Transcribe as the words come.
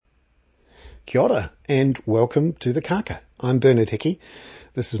Kia ora and welcome to the Kaka. I'm Bernard Hickey.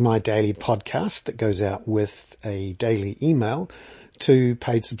 This is my daily podcast that goes out with a daily email to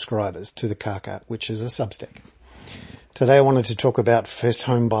paid subscribers to the Kaka, which is a Substack. Today I wanted to talk about first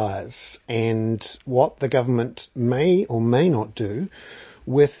home buyers and what the government may or may not do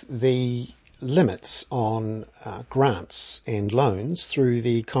with the limits on grants and loans through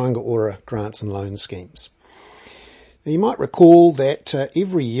the Kāinga Ora grants and loan schemes. Now, you might recall that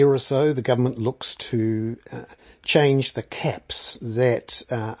every year or so the government looks to change the caps that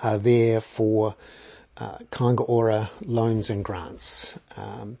are there for Kāinga Ora loans and grants.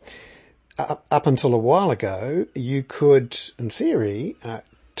 Up until a while ago, you could, in theory,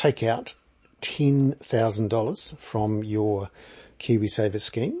 take out $10,000 from your KiwiSaver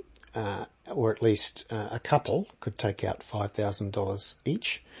scheme, or at least a couple could take out $5,000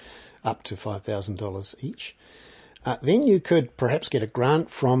 each, up to $5,000 each. Then you could perhaps get a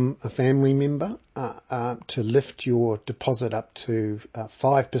grant from a family member to lift your deposit up to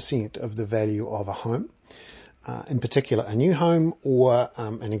 5% of the value of a home, in particular a new home or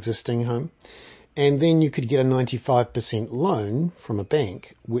an existing home. And then you could get a 95% loan from a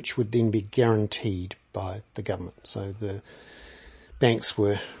bank, which would then be guaranteed by the government. So the banks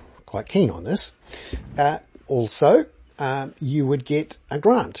were quite keen on this. Also, you would get a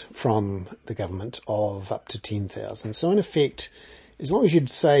grant from the government of up to $10,000. So in effect, as long as you'd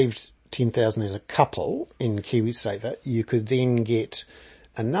saved $10,000 as a couple in KiwiSaver, you could then get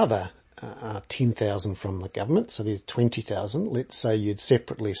another $10,000 from the government. So there's $20,000. Let's say you'd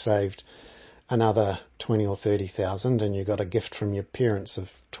separately saved another $20,000 or $30,000 and you got a gift from your parents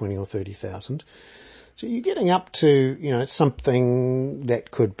of $20,000 or $30,000. So you're getting up to, something that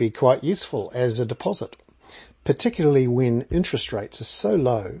could be quite useful as a deposit, particularly when interest rates are so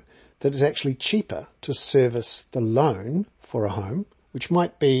low that it's actually cheaper to service the loan for a home, which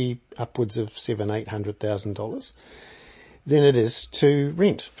might be upwards of $700,000-800,000, than it is to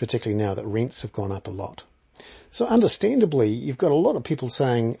rent, particularly now that rents have gone up a lot. So understandably, you've got a lot of people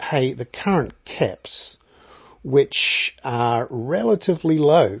saying, hey, the current caps, which are relatively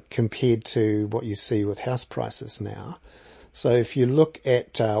low compared to what you see with house prices now. So if you look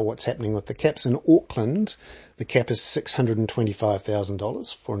at what's happening with the caps in Auckland, the cap is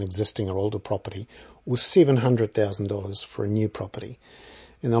 $625,000 for an existing or older property, or $700,000 for a new property.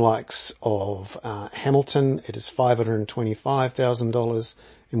 In the likes of Hamilton, it is $525,000.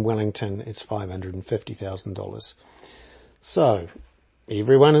 In Wellington, it's $550,000. So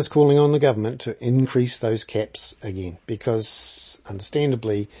everyone is calling on the government to increase those caps again, because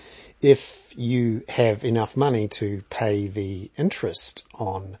understandably, if you have enough money to pay the interest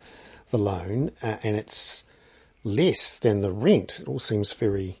on the loan and it's less than the rent, it all seems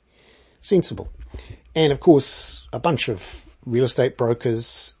very sensible. And of course, a bunch of real estate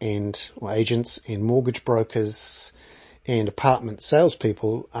brokers or agents and mortgage brokers and apartment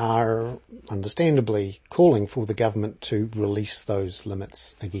salespeople are understandably calling for the government to release those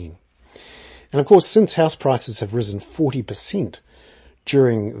limits again. And of course, since house prices have risen 40%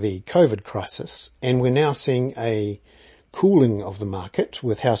 during the COVID crisis, and we're now seeing a cooling of the market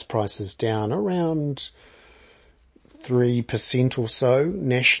with house prices down around 3% or so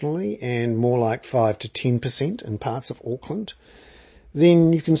nationally and more like 5 to 10% in parts of Auckland,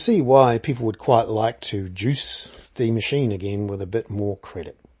 then you can see why people would quite like to juice the machine again with a bit more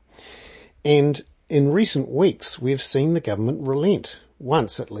credit. And in recent weeks, we've seen the government relent,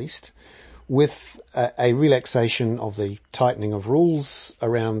 once at least, with a relaxation of the tightening of rules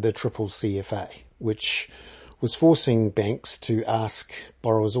around the triple CFA, which was forcing banks to ask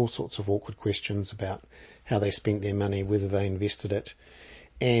borrowers all sorts of awkward questions about how they spent their money, whether they invested it,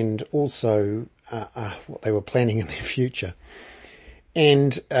 and also what they were planning in their future.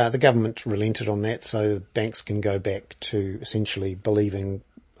 And the government relented on that, so banks can go back to essentially believing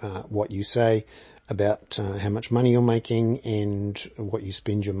what you say about how much money you're making and what you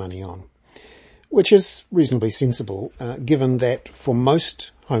spend your money on, which is reasonably sensible, given that for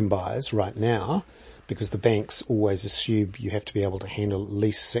most home buyers right now, because the banks always assume you have to be able to handle at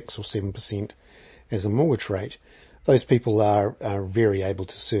least 6 or 7% as a mortgage rate, those people are very able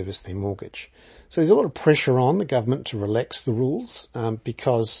to service their mortgage. So there's a lot of pressure on the government to relax the rules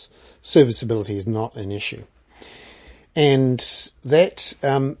because serviceability is not an issue. And that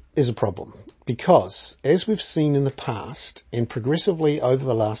is a problem because, as we've seen in the past and progressively over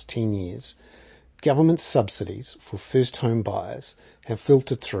the last 10 years, government subsidies for first home buyers have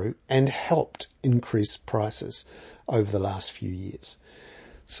filtered through and helped increase prices over the last few years.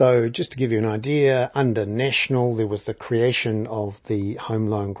 So just to give you an idea, under National, there was the creation of the home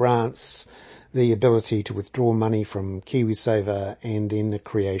loan grants, the ability to withdraw money from KiwiSaver, and then the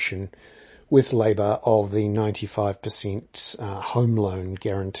creation with Labor of the 95% home loan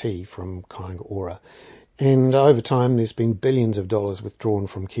guarantee from Kāinga Ora. And over time, there's been billions of dollars withdrawn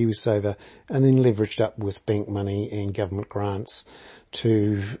from KiwiSaver and then leveraged up with bank money and government grants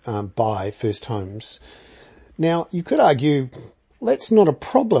to buy first homes. Now, you could argue that's not a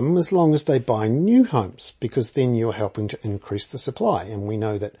problem as long as they buy new homes, because then you're helping to increase the supply. And we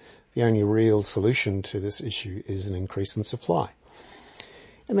know that the only real solution to this issue is an increase in supply.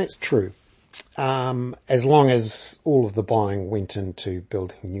 And that's true, as long as all of the buying went into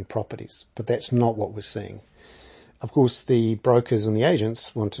building new properties. But that's not what we're seeing. Of course, the brokers and the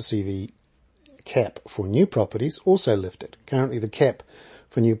agents want to see the cap for new properties also lifted. Currently, the cap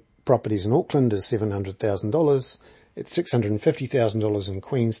for new properties in Auckland is $700,000. It's $650,000 in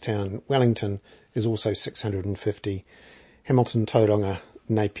Queenstown. Wellington is also $650,000. Hamilton, Tauranga,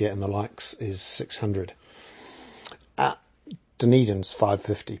 Napier and the likes is $600,000. Dunedin's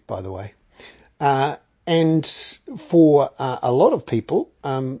 $550,000, by the way. And for a lot of people,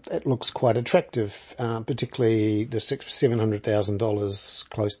 it looks quite attractive, particularly the $700,000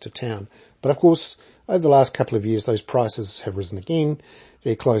 close to town. But of course, over the last couple of years, those prices have risen again.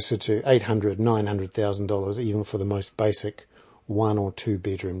 They're closer to $800,000, $900,000, even for the most basic 1 or 2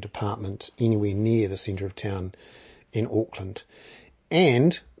 bedroom apartment anywhere near the centre of town in Auckland.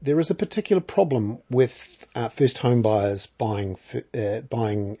 And there is a particular problem with first home buyers buying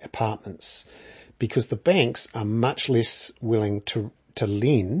apartments, because the banks are much less willing to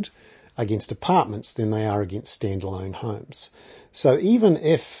lend against apartments than they are against standalone homes. So even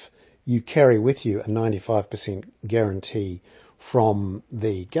if you carry with you a 95% guarantee from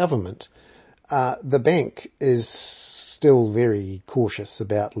the government, the bank is still very cautious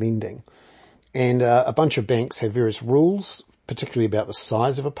about lending. And a bunch of banks have various rules, particularly about the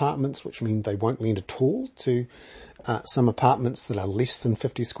size of apartments, which mean they won't lend at all to some apartments that are less than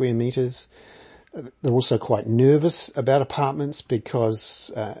 50 square metres. They're also quite nervous about apartments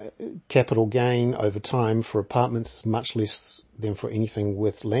because capital gain over time for apartments is much less than for anything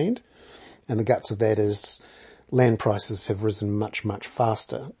with land. And the guts of that is land prices have risen much, much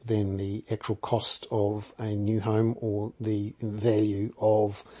faster than the actual cost of a new home or the value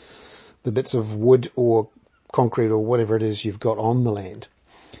of the bits of wood or concrete or whatever it is you've got on the land.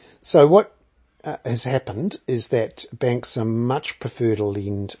 So what has happened is that banks are much prefer to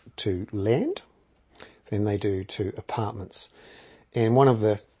lend to land than they do to apartments. And one of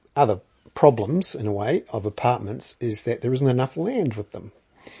the other problems, in a way, of apartments is that there isn't enough land with them.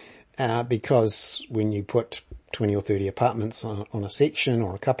 Because when you put 20 or 30 apartments on a section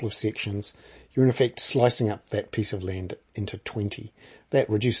or a couple of sections, you're in effect slicing up that piece of land into 20. That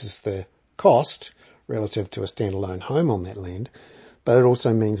reduces the cost relative to a standalone home on that land, but it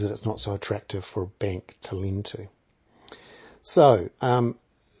also means that it's not so attractive for a bank to lend to. So,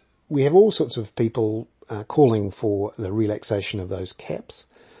 we have all sorts of people calling for the relaxation of those caps.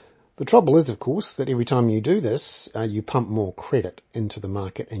 The trouble is, of course, that every time you do this, you pump more credit into the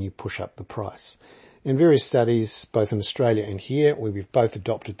market and you push up the price. In various studies, both in Australia and here, where we've both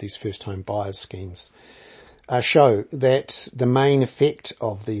adopted these first home buyers schemes, show that the main effect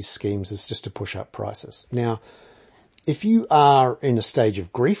of these schemes is just to push up prices. Now, if you are in a stage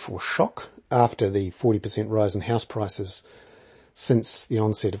of grief or shock after the 40% rise in house prices since the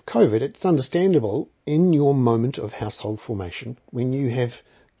onset of COVID, it's understandable in your moment of household formation when you have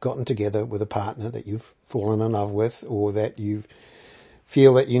gotten together with a partner that you've fallen in love with or that you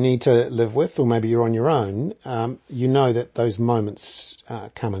feel that you need to live with, or maybe you're on your own, you know that those moments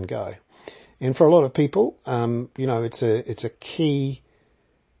come and go. And for a lot of people, it's a key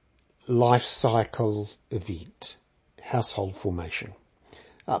life cycle event, household formation.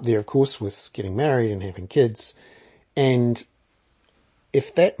 Up there, of course, with getting married and having kids. And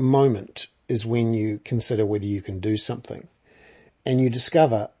if that moment is when you consider whether you can do something, and you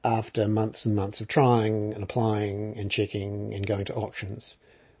discover after months and months of trying and applying and checking and going to auctions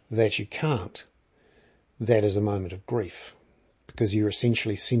that you can't, that is a moment of grief, because you're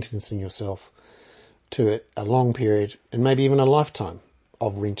essentially sentencing yourself to a long period and maybe even a lifetime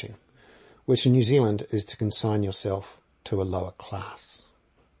of renting, which in New Zealand is to consign yourself to a lower class.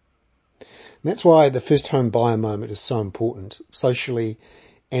 And that's why the first home buyer moment is so important socially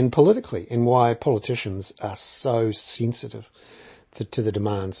and politically, and why politicians are so sensitive to the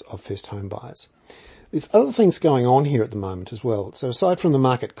demands of first home buyers. There's other things going on here at the moment as well. So aside from the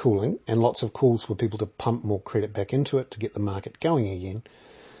market cooling and lots of calls for people to pump more credit back into it to get the market going again,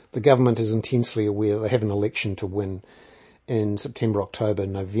 the government is intensely aware they have an election to win in September, October,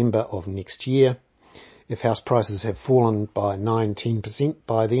 November of next year. If house prices have fallen by 9-10%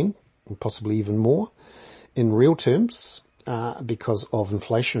 by then, and possibly even more, in real terms, because of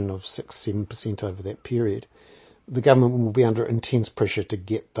inflation of 6-7% over that period, the government will be under intense pressure to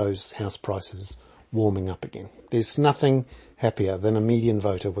get those house prices warming up again. There's nothing happier than a median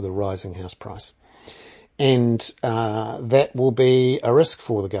voter with a rising house price. And that will be a risk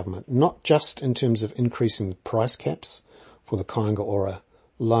for the government, not just in terms of increasing the price caps for the Kāinga Ora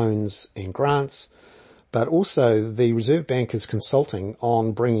loans and grants, but also the Reserve Bank is consulting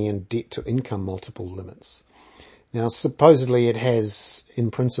on bringing in debt-to-income multiple limits. Now, supposedly it has,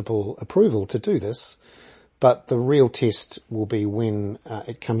 in principle, approval to do this, but the real test will be when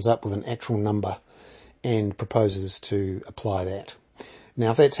it comes up with an actual number and proposes to apply that.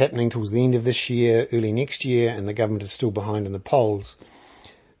 Now, if that's happening towards the end of this year, early next year, and the government is still behind in the polls,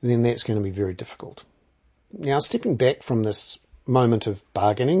 then that's going to be very difficult. Now, stepping back from this moment of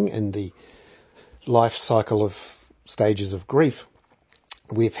bargaining in the life cycle of stages of grief,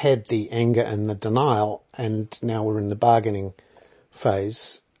 we've had the anger and the denial, and now we're in the bargaining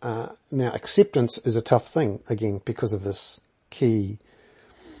phase. Now, acceptance is a tough thing, again, because of this key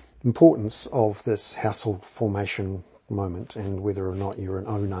importance of this household formation moment and whether or not you're an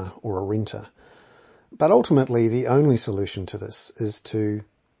owner or a renter. But ultimately, the only solution to this is to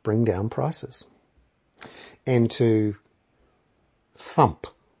bring down prices and to thump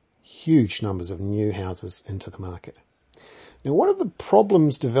huge numbers of new houses into the market. Now, one of the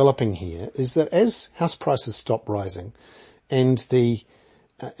problems developing here is that as house prices stop rising and the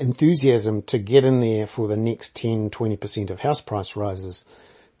enthusiasm to get in there for the next 10-20% of house price rises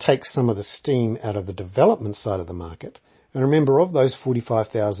takes some of the steam out of the development side of the market. And remember, of those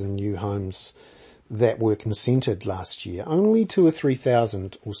 45,000 new homes that were consented last year, only 2,000 or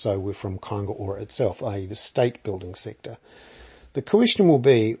 3,000 or so were from Kāinga Ora itself, i.e. the state building sector. The question will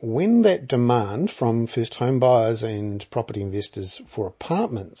be, when that demand from first home buyers and property investors for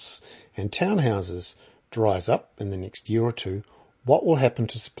apartments and townhouses dries up in the next year or two, what will happen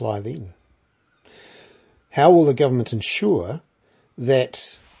to supply then? How will the government ensure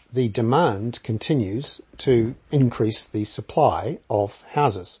that the demand continues to increase the supply of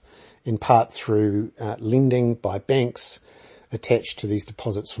houses, in part through lending by banks attached to these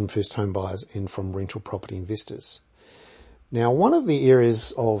deposits from first home buyers and from rental property investors? Now, one of the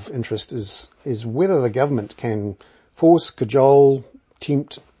areas of interest is whether the government can force, cajole,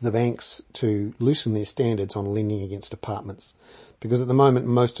 tempt the banks to loosen their standards on lending against apartments. Because at the moment,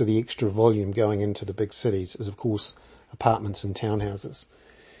 most of the extra volume going into the big cities is, of course, apartments and townhouses.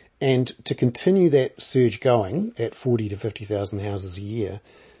 And to continue that surge going at 40 to 50,000 houses a year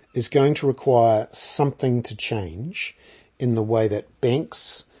is going to require something to change in the way that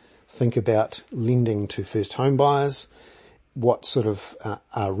banks think about lending to first home buyers, what sort of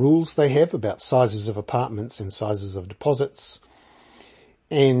rules they have about sizes of apartments and sizes of deposits,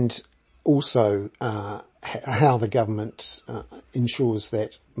 and also how the government ensures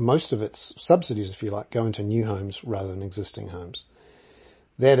that most of its subsidies, if you like, go into new homes rather than existing homes.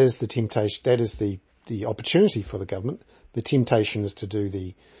 That is the temptation, that is the opportunity for the government. The temptation is to do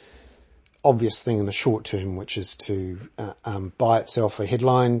the obvious thing in the short term, which is to buy itself a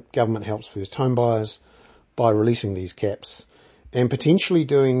headline, government helps first home buyers, by releasing these caps and potentially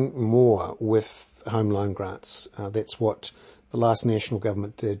doing more with home loan grants. That's what the last national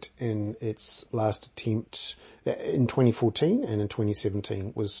government did in its last attempt in 2014 and in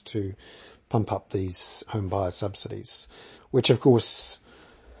 2017 was to pump up these home buyer subsidies, which of course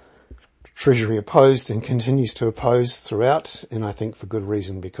Treasury opposed and continues to oppose throughout, and I think for good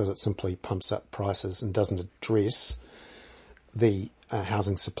reason, because it simply pumps up prices and doesn't address the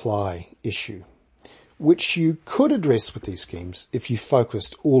housing supply issue, which you could address with these schemes if you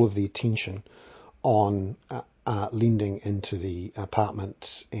focused all of the attention on lending into the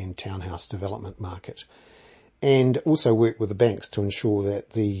apartment and townhouse development market, and also work with the banks to ensure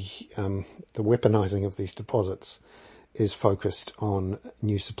that the weaponising of these deposits is focused on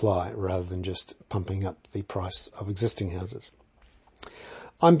new supply rather than just pumping up the price of existing houses.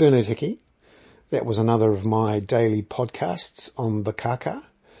 I'm Bernard Hickey. That was another of my daily podcasts on the Kāka.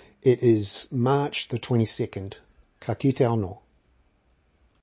 It is March the 22nd. Ka kite anō.